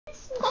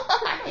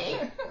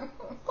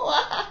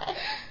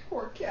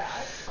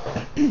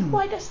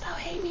Why dost thou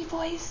hate me,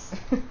 voice?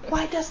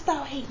 Why dost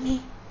thou hate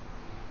me?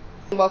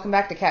 Welcome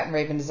back to Cat and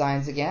Raven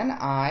Designs again.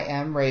 I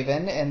am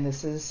Raven, and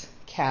this is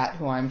Cat,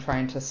 who I'm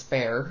trying to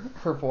spare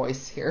her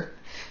voice here,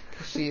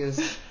 because she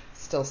is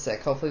still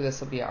sick. Hopefully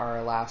this will be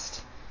our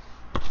last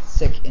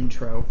sick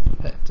intro,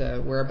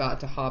 but we're about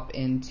to hop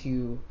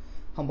into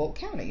Humboldt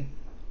County,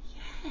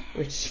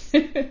 which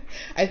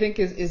I think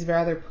is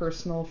rather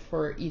personal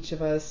for each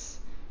of us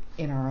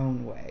in our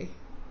own way.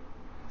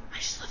 I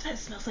just love that it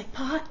smells like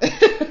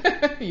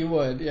pot. You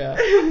would, yeah.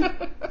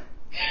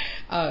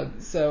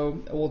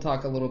 So we'll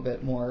talk a little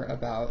bit more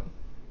about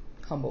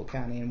Humboldt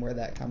County and where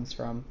that comes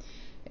from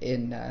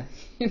in the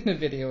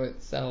video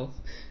itself.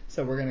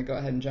 So we're going to go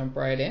ahead and jump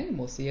right in, and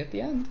we'll see you at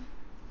the end.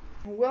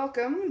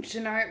 Welcome.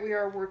 Tonight we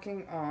are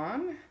working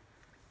on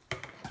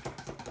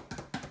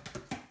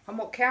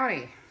Humboldt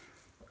County.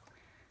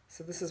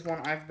 So this is one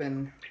I've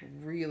been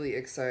really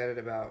excited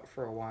about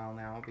for a while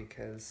now,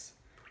 because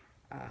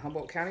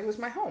Humboldt County was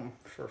my home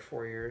for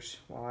 4 years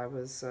while I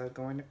was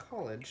going to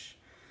college.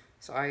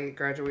 So I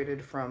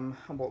graduated from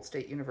Humboldt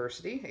State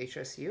University,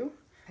 HSU.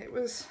 It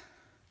was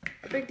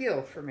a big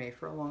deal for me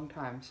for a long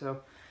time.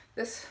 So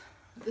this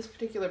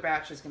particular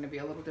batch is going to be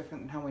a little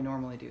different than how we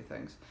normally do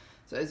things.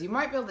 So as you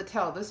might be able to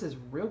tell, this is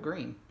real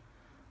green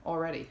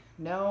already.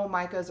 No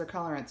micas or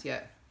colorants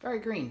yet. Very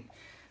green.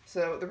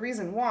 So the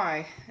reason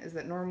why is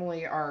that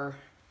normally our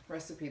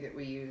recipe that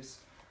we use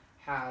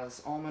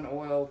has almond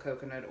oil,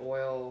 coconut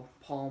oil,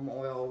 palm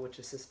oil, which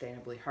is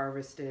sustainably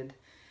harvested,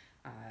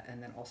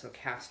 and then also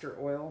castor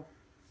oil.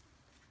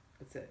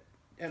 That's it.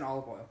 And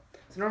olive oil.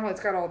 So normally it's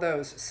got all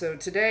those. So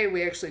today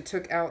we actually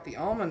took out the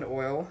almond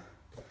oil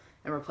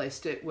and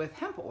replaced it with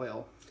hemp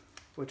oil,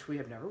 which we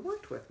have never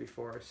worked with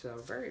before. So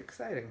very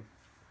exciting.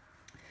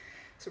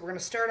 So we're going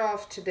to start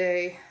off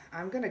today.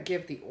 I'm going to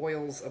give the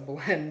oils a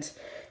blend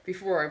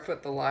before I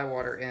put the lye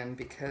water in,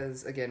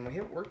 because again, we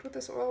haven't worked with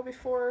this oil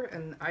before,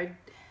 and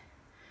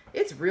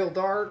it's real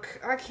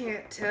dark. I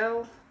can't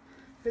tell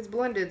if it's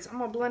blended, so I'm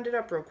going to blend it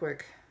up real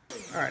quick.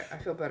 Alright, I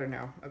feel better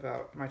now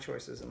about my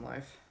choices in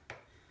life.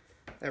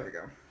 There we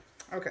go.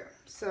 Okay,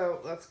 so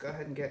let's go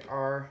ahead and get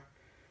our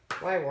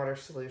lye water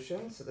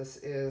solution. So this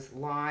is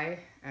lye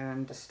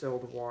and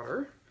distilled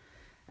water.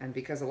 And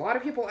because a lot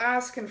of people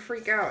ask and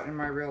freak out in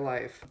my real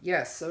life,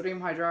 yes,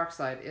 sodium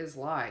hydroxide is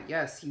lye.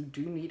 Yes, you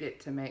do need it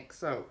to make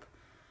soap.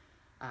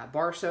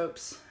 Bar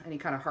soaps, any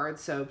kind of hard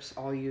soaps,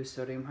 all use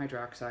sodium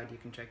hydroxide. You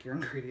can check your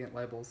ingredient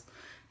labels.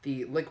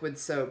 The liquid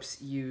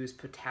soaps use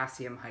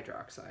potassium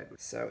hydroxide.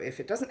 So if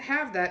it doesn't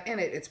have that in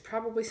it, it's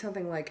probably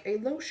something like a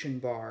lotion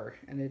bar,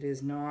 and it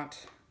is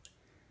not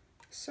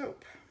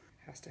soap.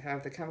 It has to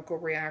have the chemical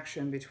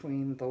reaction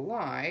between the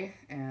lye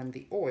and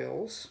the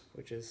oils,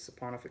 which is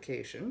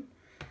saponification,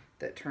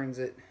 that turns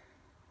it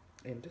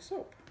into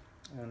soap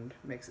and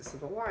makes it so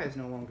the lye is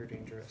no longer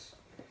dangerous.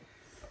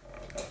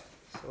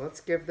 So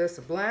let's give this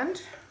a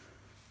blend.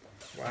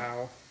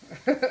 Wow.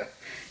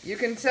 You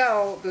can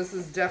tell this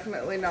is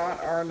definitely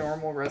not our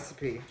normal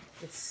recipe.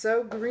 It's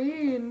so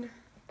green.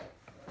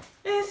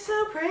 It's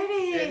so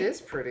pretty. It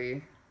is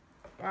pretty.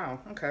 Wow,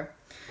 okay.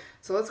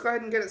 So let's go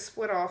ahead and get it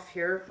split off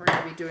here. We're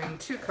going to be doing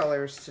two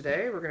colors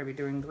today. We're going to be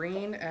doing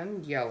green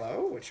and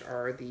yellow, which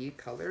are the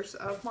colors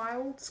of my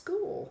old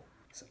school.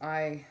 So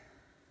I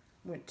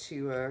went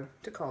to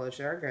college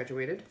there. I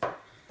graduated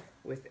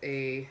with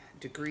a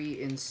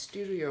degree in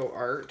studio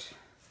art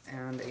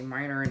and a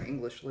minor in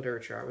English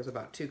literature. I was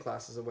about 2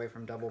 classes away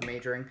from double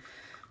majoring,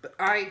 but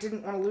I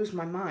didn't want to lose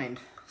my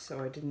mind,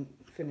 so I didn't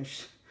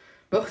finish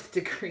both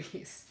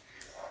degrees.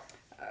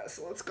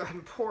 So let's go ahead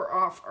and pour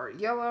off our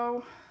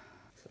yellow.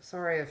 So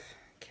sorry if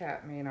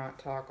Cat may not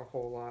talk a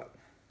whole lot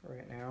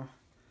right now.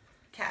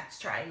 Cat's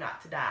trying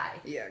not to die.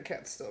 Yeah,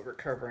 Cat's still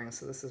recovering,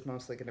 so this is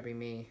mostly going to be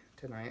me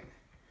tonight.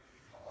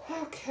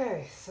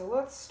 Okay, so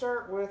let's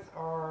start with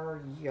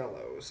our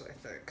yellows, I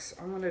think. So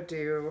I'm going to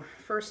do,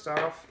 first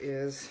off,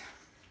 is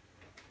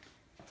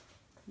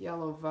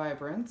yellow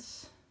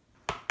vibrance.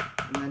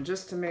 And then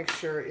just to make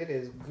sure it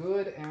is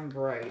good and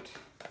bright,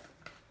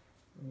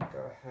 I'm going to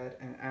go ahead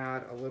and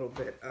add a little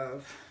bit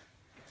of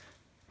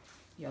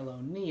yellow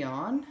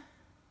neon,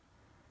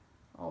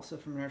 also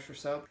from Nurture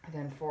Soap. And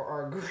then for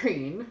our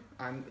green,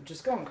 I'm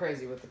just going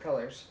crazy with the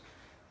colors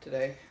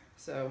today.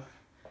 So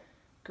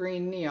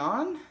green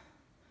neon.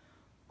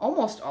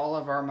 Almost all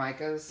of our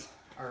micas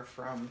are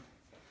from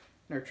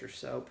Nurture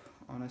Soap,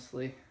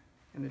 honestly.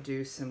 I'm going to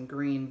do some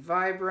green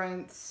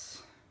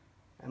vibrance.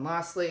 And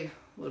lastly,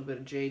 a little bit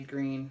of jade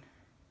green.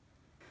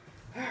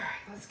 Alright,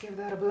 let's give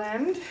that a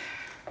blend.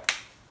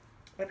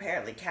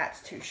 Apparently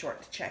Cat's too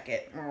short to check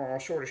it. Oh,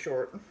 short is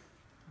short.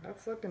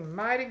 That's looking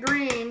mighty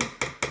green.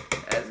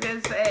 I was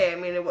going to say, I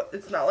mean,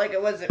 it's not like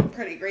it wasn't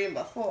pretty green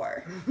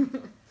before.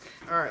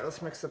 Alright,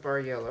 let's mix up our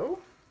yellow.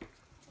 Do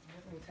you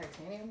have any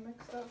titanium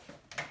mixed up?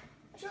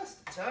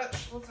 Just a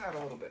touch. Let's add a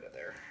little bit of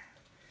there.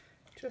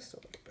 Just a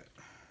little bit.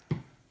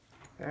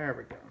 There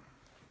we go.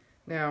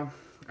 Now,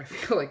 I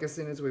feel like as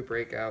soon as we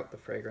break out the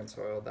fragrance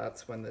oil,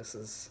 that's when this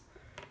is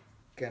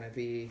gonna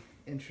be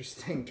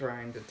interesting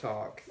trying to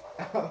talk.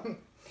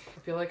 I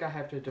feel like I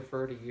have to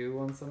defer to you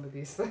on some of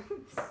these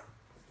things.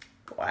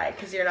 Why?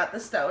 Because you're not the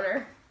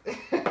stoner?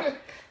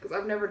 Because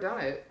I've never done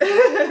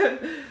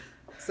it.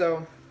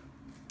 So,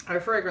 our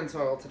fragrance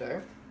oil today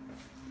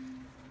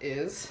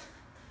is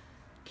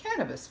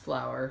Cannabis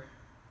Flower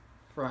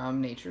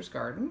from Nature's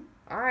Garden.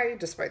 I,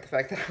 despite the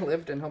fact that I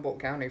lived in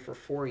Humboldt County for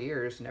 4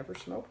 years, never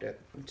smoked it.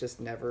 Just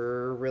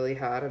never really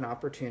had an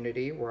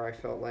opportunity where I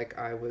felt like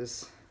I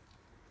was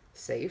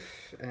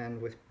safe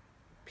and with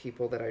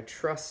people that I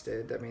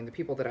trusted. I mean, the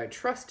people that I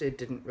trusted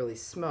didn't really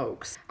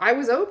smoke. I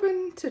was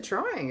open to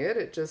trying it.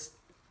 It just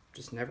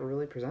never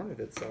really presented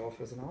itself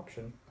as an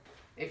option.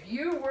 If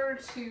you were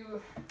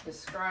to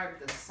describe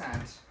the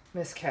scent,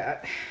 Miss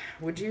Cat,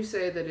 would you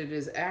say that it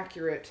is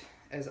accurate,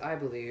 as I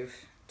believe,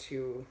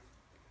 to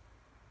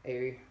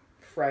a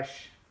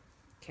fresh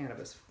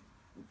cannabis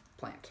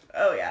plant?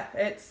 Oh yeah,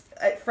 it's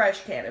a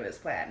fresh cannabis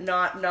plant,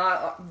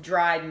 not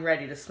dried and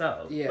ready to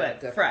smoke, Yeah, but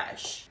definitely.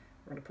 fresh.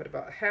 We're gonna put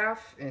about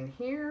half in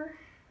here.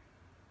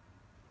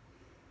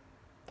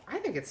 I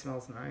think it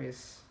smells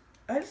nice.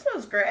 It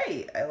smells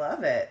great. I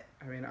love it.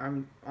 I mean,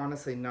 I'm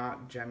honestly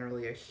not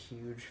generally a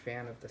huge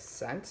fan of the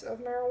scent of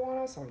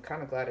marijuana, so I'm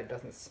kind of glad it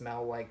doesn't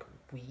smell like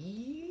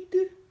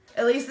weed.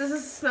 At least this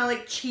doesn't smell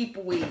like cheap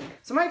weed.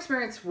 So my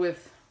experience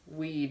with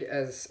weed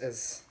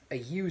as a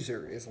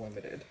user is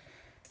limited.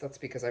 That's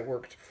because I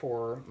worked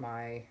for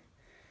my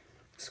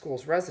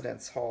school's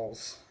residence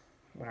halls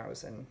when I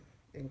was in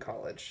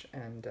college,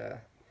 and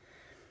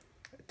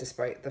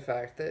despite the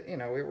fact that, you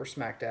know, we were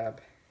smack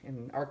dab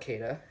in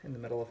Arcata in the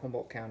middle of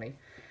Humboldt County,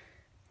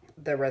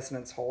 the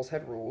residence halls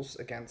had rules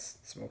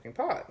against smoking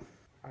pot.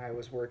 I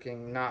was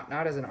working not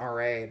as an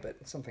RA, but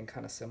something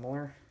kind of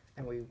similar,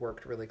 and we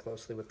worked really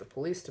closely with the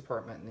police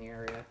department in the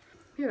area.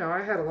 You know,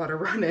 I had a lot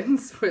of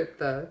run-ins with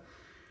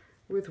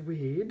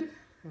weed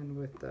and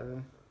with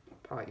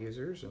pot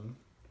users, and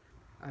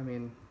I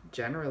mean,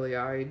 generally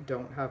I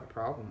don't have a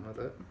problem with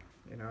it.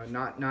 You know,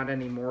 not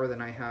any more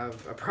than I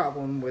have a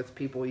problem with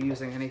people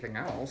using anything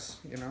else,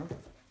 you know?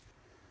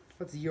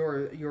 What's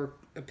your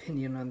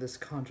opinion on this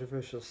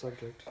controversial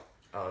subject?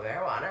 Oh,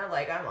 marijuana?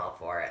 Like, I'm all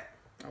for it.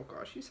 Oh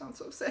gosh, you sound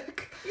so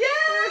sick.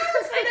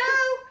 Yes,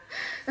 I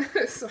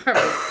know!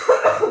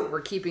 Sorry.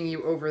 We're keeping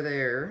you over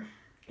there.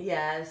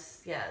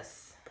 Yes.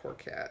 Poor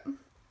cat.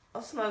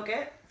 I'll smoke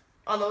it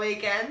on the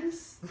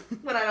weekends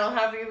when I don't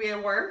have to be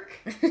at work.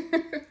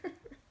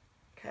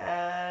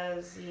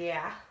 Cause,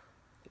 yeah.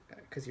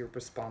 Because you're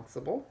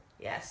responsible.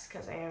 Yes,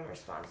 because I am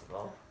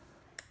responsible.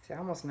 See, I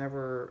almost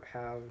never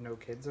have no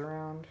kids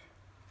around.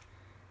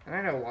 And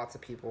I know lots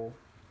of people,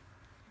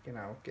 you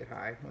know, get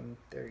high when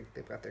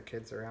they've got their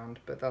kids around,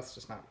 but that's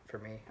just not for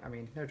me. I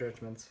mean, no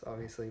judgments,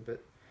 obviously,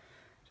 but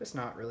just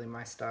not really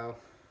my style.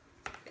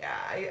 Yeah,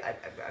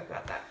 I've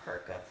got that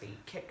perk of the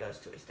kid goes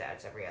to his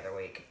dad's every other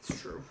week.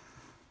 It's true.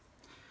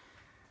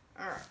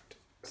 Alright,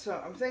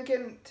 so I'm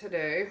thinking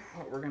today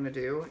what we're going to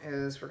do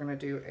is we're going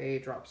to do a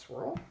drop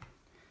swirl.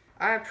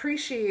 I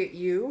appreciate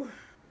you,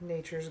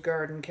 Nature's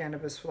Garden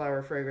Cannabis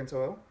Flower Fragrance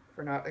Oil,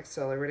 for not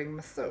accelerating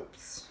my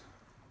soaps.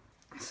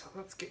 So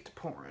let's get to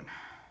pouring.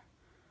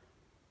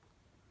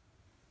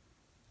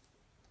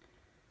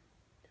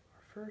 Do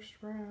our first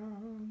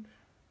round.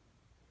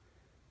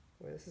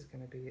 Boy, this is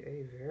going to be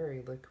a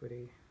very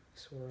liquidy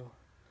swirl.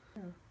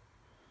 Yeah.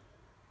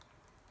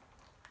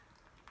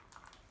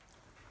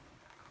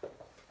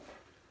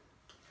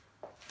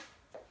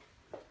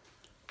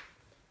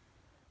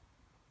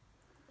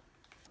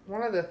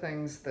 One of the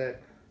things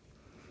that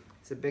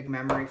it's a big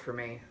memory for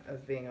me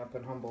of being up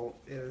in Humboldt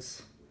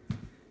is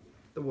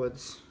the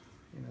woods.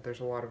 You know, there's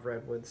a lot of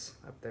redwoods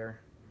up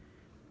there.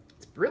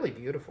 It's really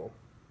beautiful.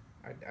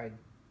 I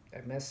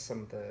miss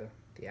some of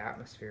the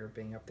atmosphere of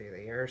being up there.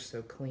 The air is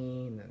so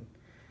clean, and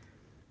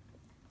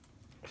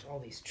there's all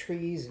these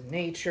trees and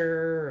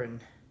nature,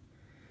 and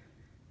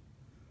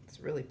it's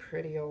really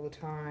pretty all the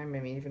time. I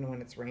mean, even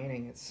when it's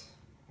raining,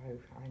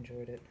 I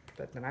enjoyed it.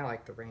 But then I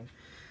like the rain.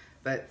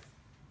 But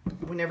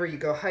whenever you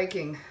go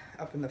hiking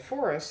up in the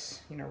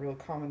forest, you know, a real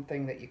common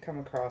thing that you come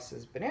across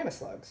is banana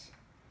slugs.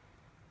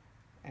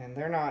 And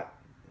they're not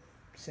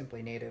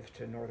simply native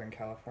to Northern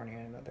California,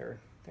 and they're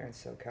in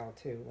SoCal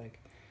too. Like,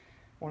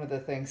 one of the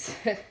things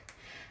that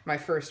my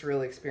first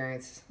real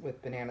experience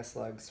with banana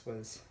slugs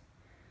was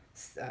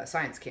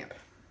science camp.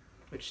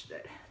 Which,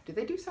 did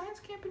they do science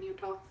camp in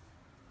Utah?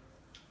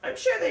 I'm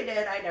sure they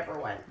did. I never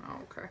went.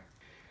 Oh, okay.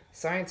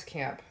 Science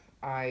camp,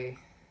 I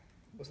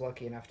was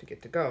lucky enough to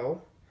get to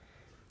go.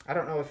 I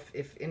don't know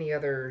if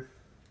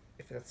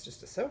that's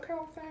just a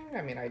SoCal thing.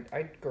 I mean,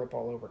 I grew up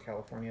all over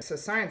California. So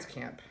science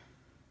camp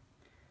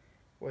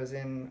was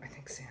in, I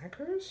think, Santa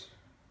Cruz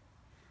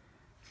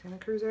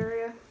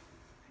area.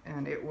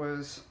 And it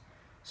was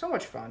so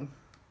much fun.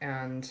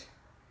 And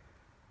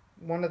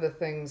one of the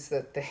things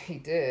that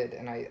they did,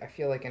 and I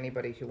feel like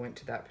anybody who went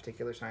to that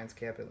particular science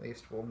camp at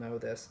least will know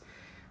this,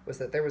 was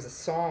that there was a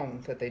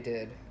song that they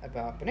did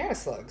about banana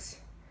slugs.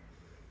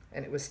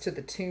 And it was to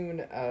the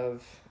tune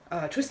of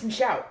Twist and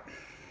Shout.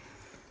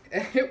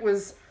 And it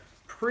was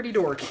pretty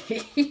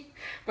dorky,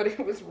 but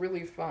it was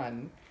really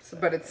fun. So,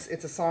 but it's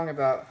a song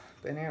about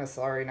banana.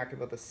 Sorry, not gonna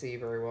be able to see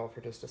very well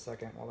for just a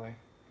second while I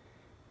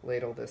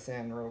ladle this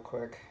in real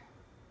quick.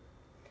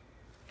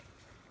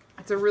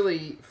 It's a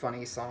really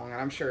funny song,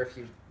 and I'm sure if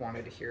you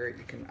wanted to hear it,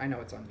 you can. I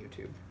know it's on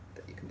YouTube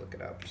that you can look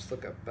it up. Just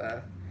look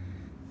up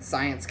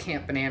Science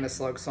Camp Banana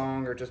Slug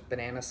Song or just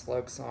Banana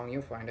Slug Song.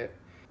 You'll find it.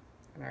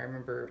 And I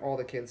remember all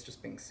the kids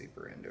just being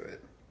super into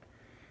it,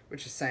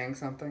 which is saying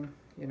something.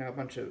 You know, a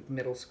bunch of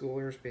middle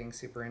schoolers being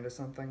super into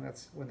something.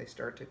 That's when they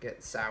start to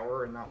get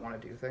sour and not want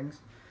to do things.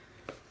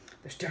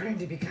 They're starting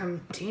to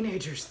become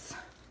teenagers.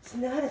 It's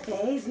not a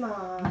phase,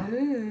 Mom.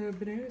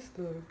 Banana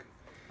slug.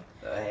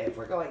 Hey, if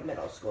we're going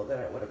middle school, then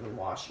it would have been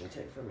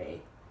Washington for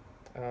me.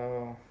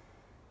 Oh.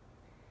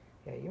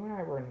 Yeah, you and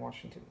I were in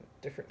Washington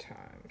at different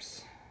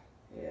times.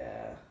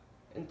 Yeah,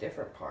 in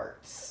different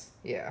parts.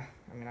 Yeah,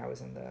 I mean, I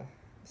was in the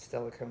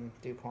Stellicum,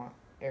 DuPont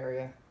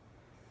area.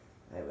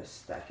 I was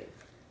stuck in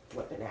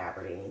flippin'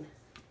 Aberdeen.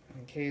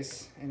 In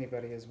case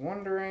anybody is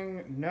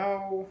wondering,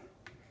 no,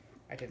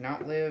 I did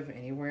not live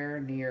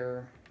anywhere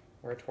near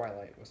where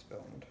Twilight was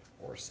filmed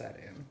or set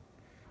in.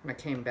 And I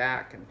came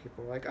back and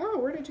people were like, oh,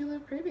 where did you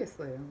live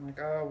previously? I'm like,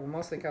 oh, well,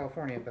 mostly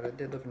California, but I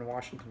did live in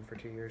Washington for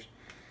 2 years.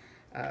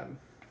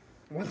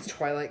 Once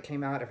Twilight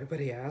came out,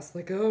 everybody asked,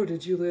 like, oh,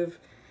 did you live...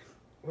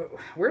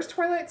 Where's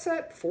Twilight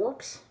set?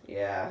 Forks?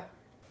 Yeah.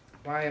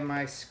 Why am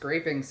I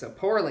scraping so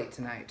poorly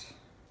tonight?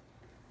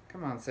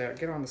 Come on, Sarah,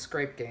 get on the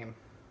scrape game.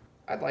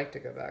 I'd like to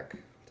go back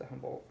to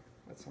Humboldt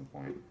at some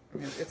point. I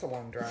mean, it's a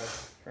long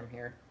drive from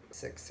here.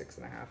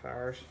 6.5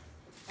 hours.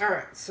 All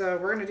right, so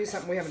we're going to do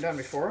something we haven't done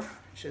before,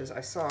 which is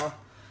I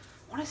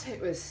want to say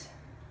it was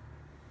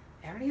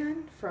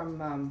Ariane from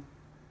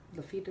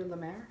La Fille de la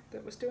Mer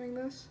that was doing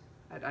this.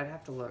 I'd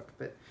have to look,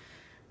 but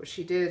what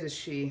she did is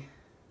she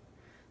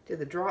did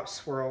the drop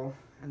swirl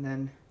and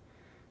then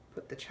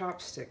put the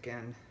chopstick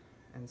in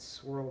and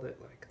swirled it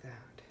like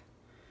that,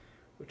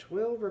 which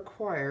will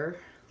require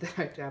that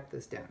I tap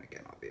this down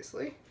again,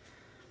 obviously.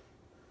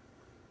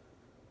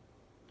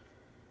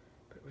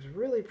 But it was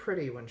really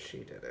pretty when she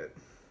did it.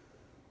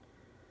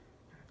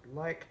 I'd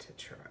like to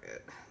try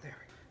it. There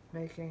we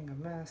go. Making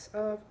a mess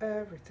of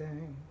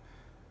everything.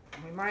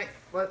 We might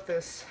let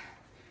this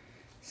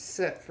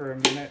sit for a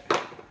minute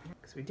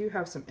because we do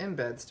have some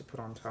embeds to put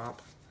on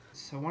top.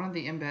 So one of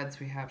the embeds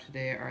we have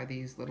today are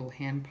these little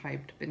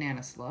hand-piped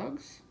banana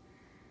slugs.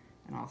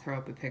 And I'll throw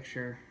up a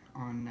picture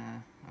on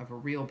of a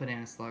real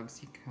banana slug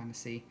so you can kind of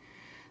see.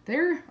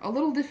 They're a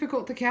little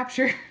difficult to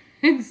capture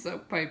in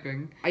soap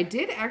piping. I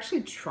did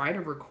actually try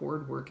to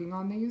record working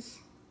on these,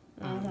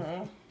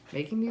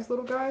 making these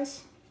little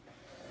guys.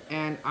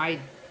 And I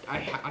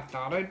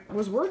thought it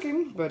was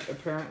working, but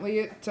apparently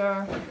it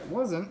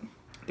wasn't.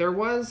 There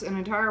was an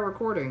entire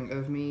recording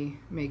of me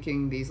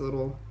making these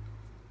little,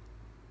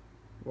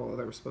 well,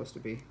 there was supposed to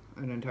be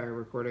an entire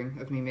recording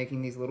of me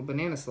making these little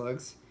banana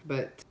slugs,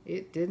 but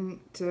it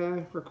didn't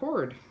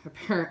record,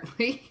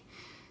 apparently.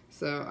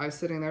 So I was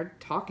sitting there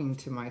talking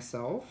to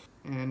myself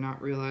and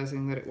not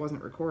realizing that it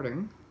wasn't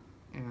recording,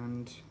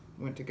 and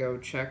went to go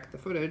check the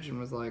footage and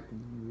was like,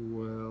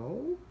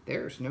 well,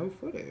 there's no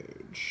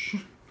footage.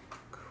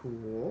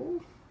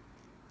 Cool.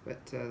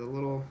 But the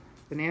little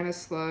banana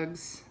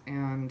slugs,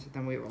 and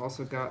then we've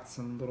also got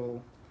some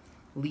little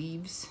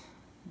leaves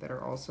that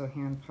are also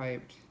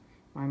hand-piped.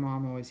 My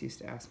mom always used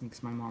to ask me,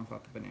 because my mom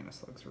thought the banana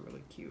slugs were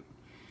really cute.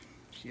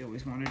 She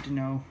always wanted to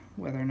know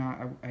whether or not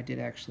I did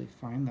actually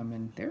find them,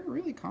 and they're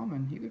really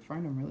common. You could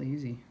find them really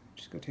easy.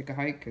 Just go take a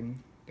hike,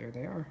 and there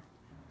they are.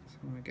 So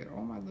I'm going to get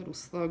all my little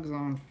slugs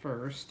on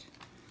first,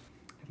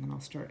 and then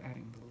I'll start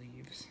adding the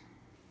leaves.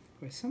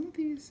 Boy, some of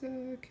these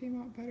came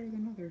out better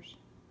than others.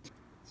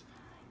 It's fine.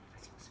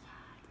 Everything's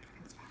fine.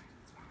 Everything's fine.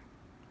 It's fine.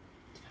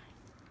 It's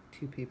fine.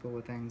 Two people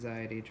with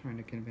anxiety trying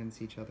to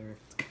convince each other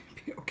it's going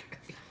to be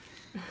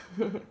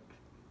okay.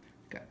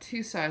 Got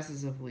two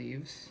sizes of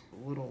leaves,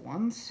 little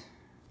ones.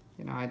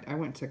 You know, I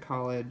went to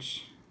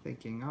college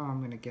thinking, oh, I'm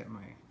going to get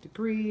my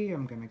degree,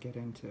 I'm going to get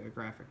into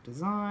graphic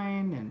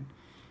design, and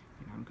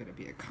you know, I'm going to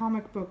be a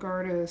comic book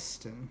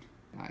artist, and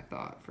I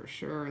thought for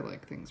sure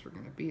like things were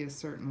going to be a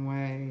certain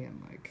way,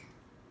 and like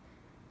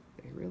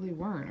they really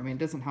weren't. I mean, it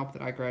doesn't help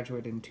that I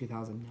graduated in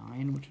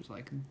 2009, which was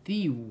like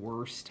the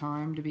worst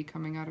time to be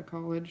coming out of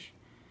college.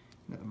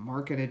 You know, the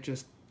market had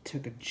just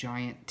took a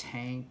giant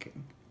tank,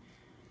 and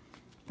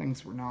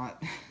things were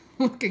not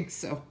looking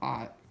so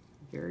hot.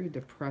 Very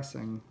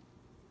depressing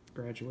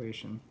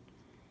graduation,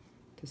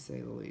 to say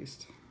the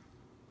least.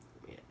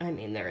 I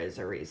mean, there is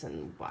a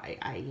reason why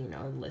I,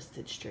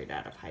 enlisted straight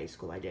out of high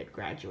school. I did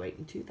graduate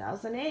in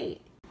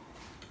 2008.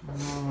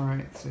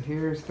 Alright, so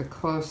here's the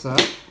close-up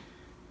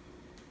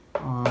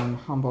on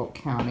Humboldt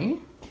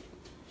County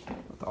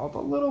with all the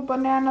little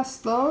banana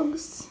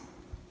slugs,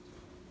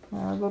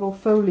 our little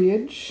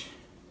foliage.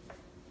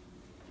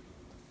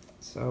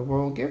 So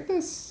we'll give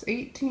this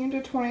 18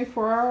 to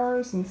 24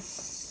 hours and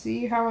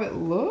see how it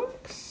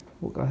looks.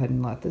 We'll go ahead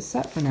and let this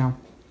set for now.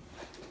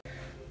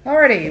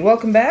 Alrighty,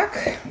 welcome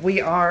back. We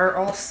are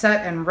all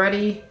set and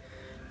ready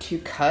to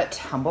cut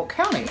Humboldt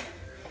County.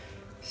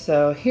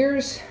 So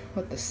here's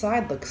what the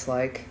side looks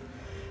like.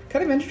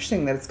 Kind of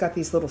interesting that it's got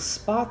these little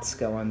spots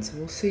going, so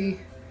we'll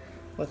see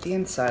what the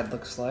inside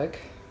looks like.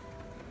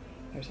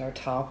 There's our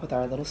top with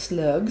our little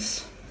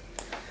slugs.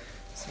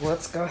 So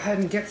let's go ahead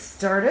and get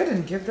started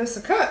and give this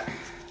a cut.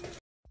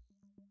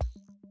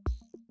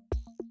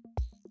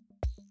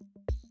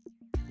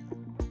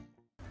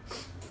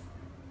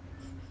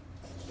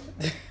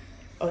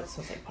 Oh, it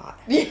smells like pot.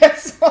 Yeah, it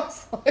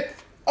smells like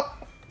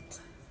pot.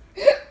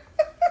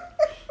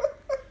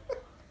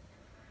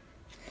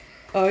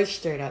 Oh, it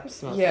straight up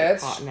smells like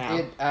pot now.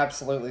 It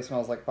absolutely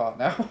smells like pot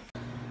now.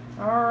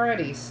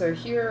 Alrighty, so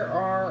here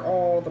are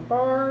all the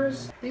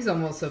bars. These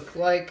almost look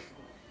like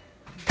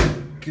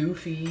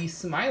goofy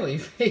smiley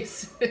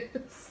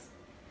faces.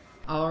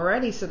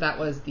 Alrighty, so that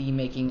was the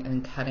making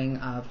and cutting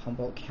of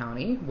Humboldt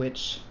County,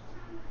 which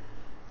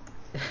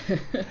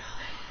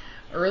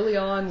early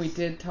on we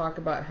did talk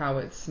about how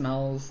it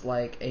smells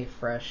like a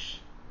fresh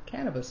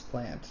cannabis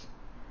plant,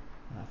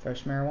 a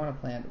fresh marijuana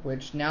plant,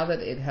 which now that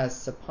it has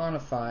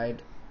saponified,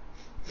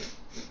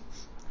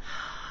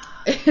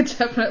 it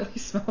definitely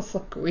smells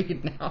like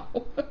weed now.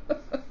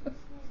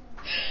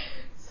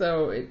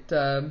 So it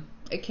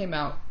came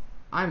out.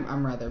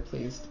 I'm rather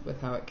pleased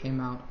with how it came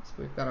out. So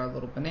we've got our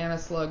little banana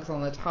slugs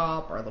on the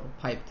top, our little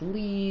piped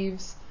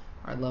leaves,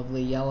 our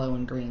lovely yellow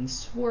and green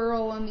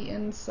swirl on the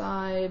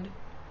inside,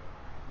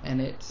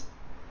 and it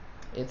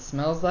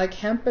smells like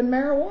hemp and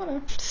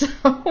marijuana.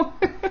 So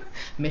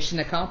mission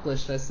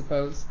accomplished, I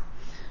suppose.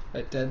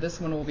 But this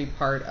one will be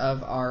part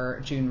of our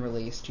June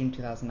release, June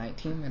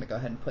 2019. I'm going to go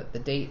ahead and put the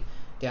date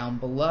down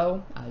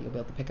below. You'll be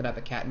able to pick it up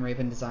at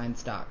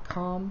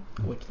catandravendesigns.com,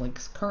 which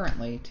links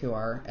currently to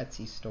our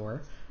Etsy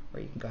store,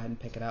 where you can go ahead and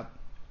pick it up.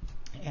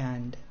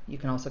 And you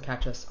can also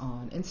catch us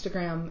on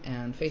Instagram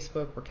and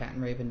Facebook. We're Cat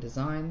and Raven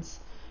Designs.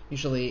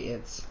 Usually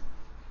it's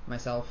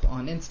myself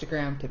on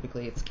Instagram.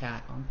 Typically it's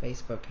Cat on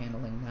Facebook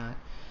handling that.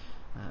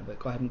 But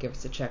go ahead and give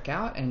us a check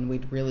out, and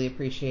we'd really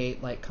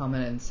appreciate like,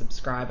 comment, and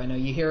subscribe. I know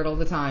you hear it all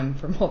the time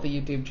from all the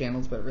YouTube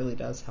channels, but it really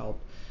does help,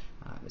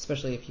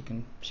 especially if you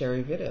can share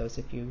your videos.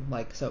 If you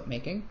like soap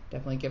making,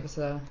 definitely give us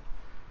a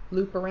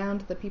loop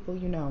around the people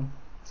you know.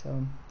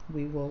 So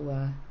we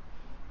will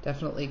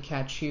definitely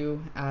catch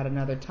you at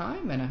another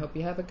time, and I hope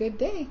you have a good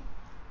day.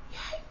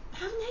 Yeah,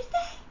 have a nice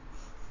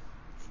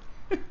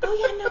day. Oh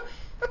yeah, no.